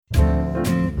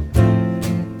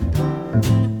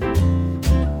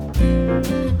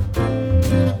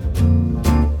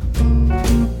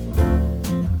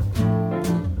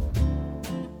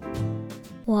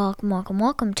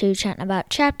Welcome to Chatting About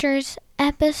Chapters,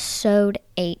 episode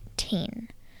 18.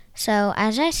 So,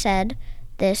 as I said,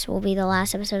 this will be the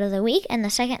last episode of the week and the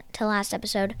second to last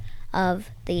episode of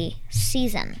the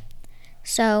season.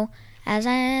 So, as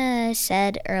I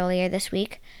said earlier this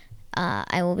week,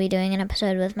 I will be doing an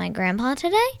episode with my grandpa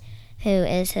today, who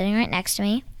is sitting right next to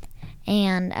me,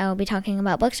 and I will be talking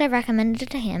about books I've recommended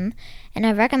to him, and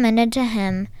I've recommended to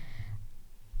him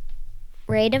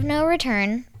Raid of No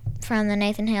Return from the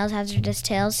Nathan Hale's Hazardous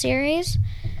Tales series,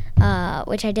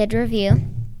 which I did review,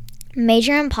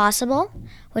 Major Impossible,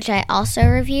 which I also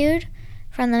reviewed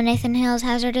from the Nathan Hale's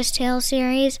Hazardous Tales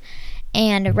series,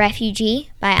 and Refugee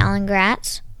by Alan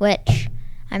Gratz, which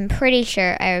I'm pretty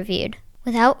sure I reviewed.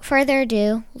 Without further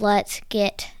ado, let's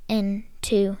get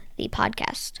into the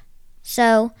podcast.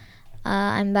 So,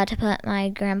 I'm about to put my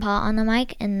grandpa on the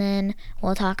mic, and then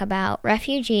we'll talk about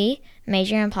Refugee,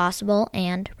 Major Impossible,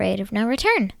 and Raid of No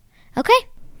Return. Okay.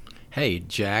 Hey,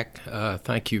 Jack.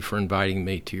 Thank you for inviting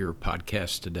me to your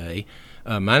podcast today.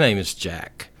 My name is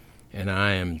Jack, and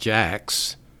I am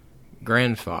Jack's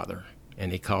grandfather,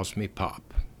 and he calls me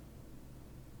Pop.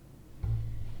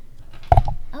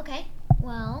 Okay.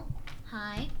 Well,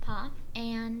 hi, Pop.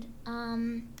 And,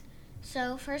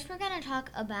 so first we're going to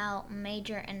talk about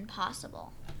Major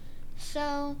Impossible.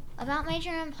 So, about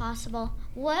Major Impossible,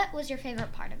 what was your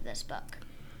favorite part of this book?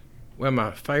 Well,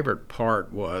 my favorite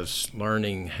part was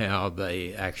learning how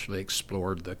they actually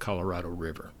explored the Colorado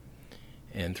River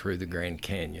and through the Grand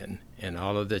Canyon and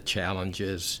all of the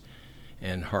challenges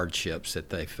and hardships that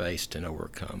they faced and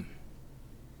overcome.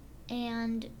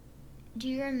 And do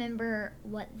you remember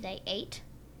what they ate,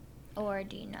 or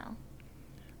do you know?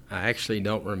 I actually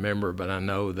don't remember, but I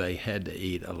know they had to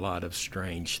eat a lot of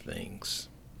strange things.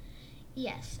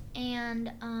 Yes,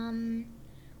 and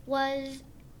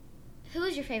who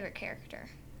was your favorite character?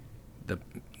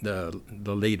 The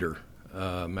leader,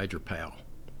 Major Powell.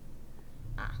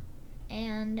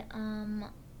 And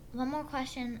one more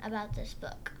question about this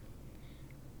book.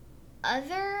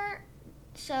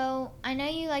 So I know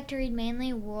you like to read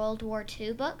mainly World War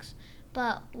II books,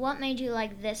 but what made you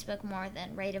like this book more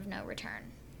than Raid of No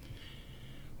Return?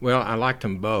 Well, I liked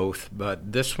them both,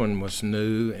 but this one was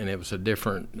new, and it was a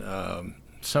different,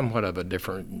 somewhat of a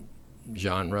different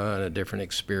genre and a different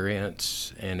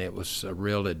experience, and it was a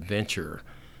real adventure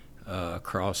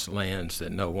across lands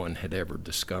that no one had ever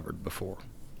discovered before.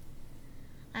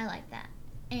 I like that.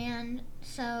 And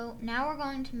so now we're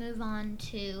going to move on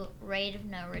to Raid of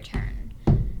No Return.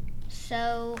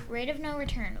 So, Raid of No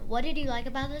Return, what did you like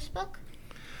about this book?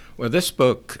 Well, this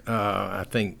book, I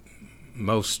think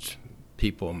most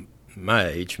people my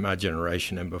age, my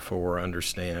generation and before,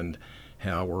 understand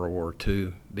how World War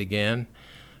II began.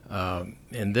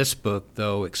 And this book,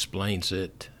 though, explains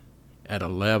it at a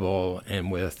level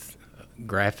and with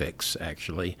graphics,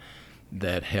 actually,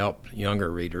 that help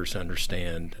younger readers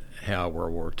understand how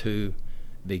World War II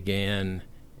began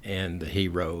and the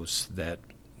heroes that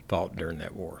fought during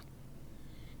that war.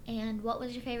 And what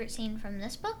was your favorite scene from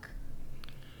this book?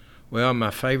 Well,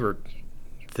 my favorite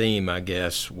theme, I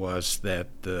guess, was that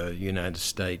the United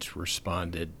States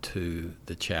responded to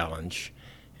the challenge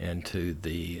and to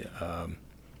the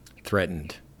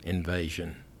threatened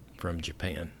invasion from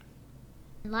Japan.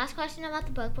 Last question about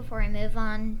the book before I move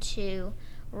on to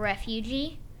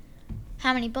Refugee.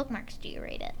 How many bookmarks do you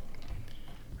rate it?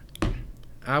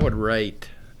 I would rate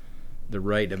the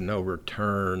Raid of No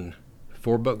Return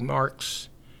 4 bookmarks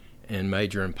and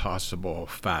Major Impossible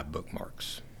 5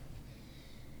 bookmarks.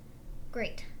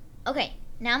 Great. Okay,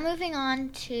 now moving on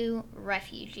to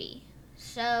Refugee.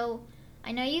 So,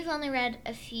 I know you've only read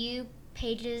a few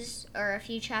pages or a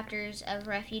few chapters of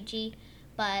Refugee,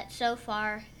 but so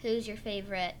far, who's your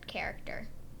favorite character?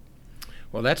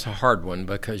 Well, that's a hard one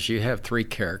because you have 3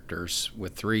 characters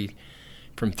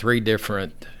from 3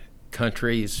 different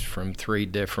countries, from 3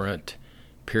 different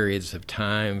periods of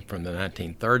time, from the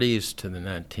 1930s to the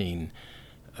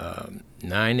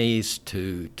 1990s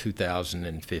to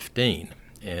 2015.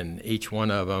 And each one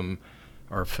of them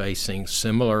are facing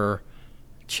similar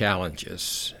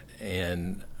challenges.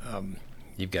 And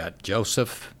you've got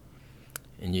Joseph,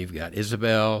 and you've got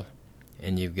Isabel,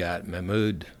 and you've got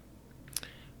Mahmoud.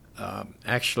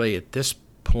 Actually, at this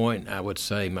point, I would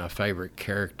say my favorite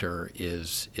character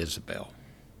is Isabel.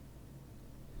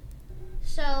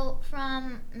 So,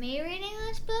 from me reading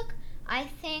this book, I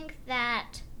think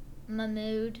that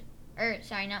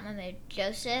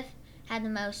Joseph had the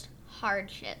most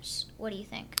hardships. What do you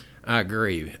think? I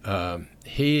agree.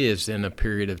 He is in a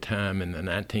period of time in the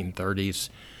 1930s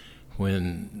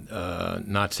when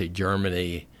Nazi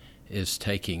Germany is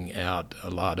taking out a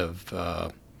lot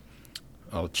of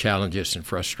challenges and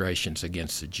frustrations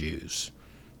against the Jews.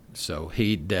 So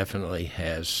he definitely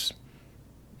has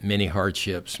many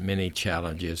hardships, many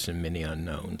challenges, and many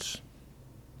unknowns.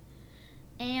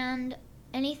 And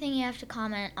anything you have to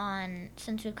comment on,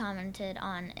 since we've commented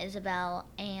on Isabel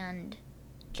and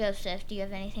Joseph, do you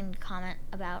have anything to comment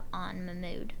about on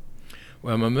Mahmoud?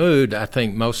 Well, Mahmoud, I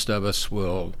think most of us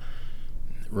will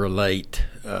relate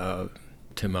to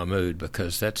Mahmoud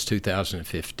because that's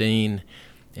 2015,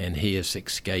 and he is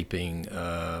escaping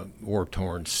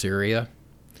war-torn Syria.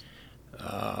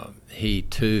 He,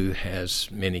 too, has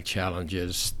many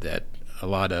challenges that a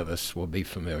lot of us will be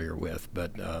familiar with,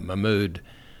 but Mahmoud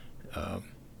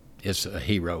is a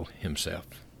hero himself.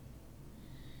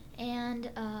 And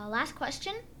last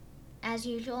question, as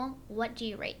usual, what do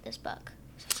you rate this book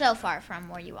so far from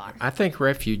where you are? I think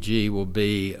Refugee will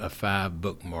be a 5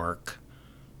 bookmark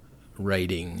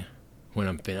rating when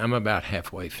I'm about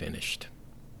halfway finished.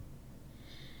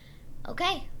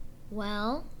 Okay,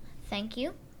 well, thank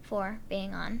you for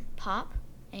being on Pop,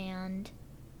 and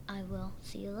I will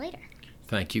see you later.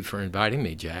 Thank you for inviting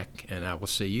me, Jack, and I will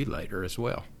see you later as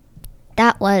well.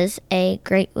 That was a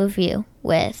great review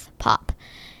with Pop.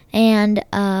 And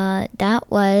that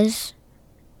was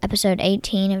episode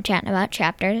 18 of Chatting About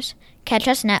Chapters. Catch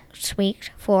us next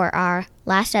week for our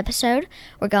last episode.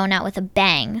 We're going out with a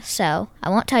bang, so I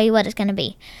won't tell you what it's going to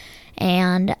be.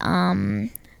 And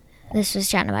this was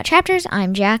Chatting About Chapters.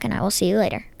 I'm Jack, and I will see you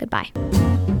later. Goodbye.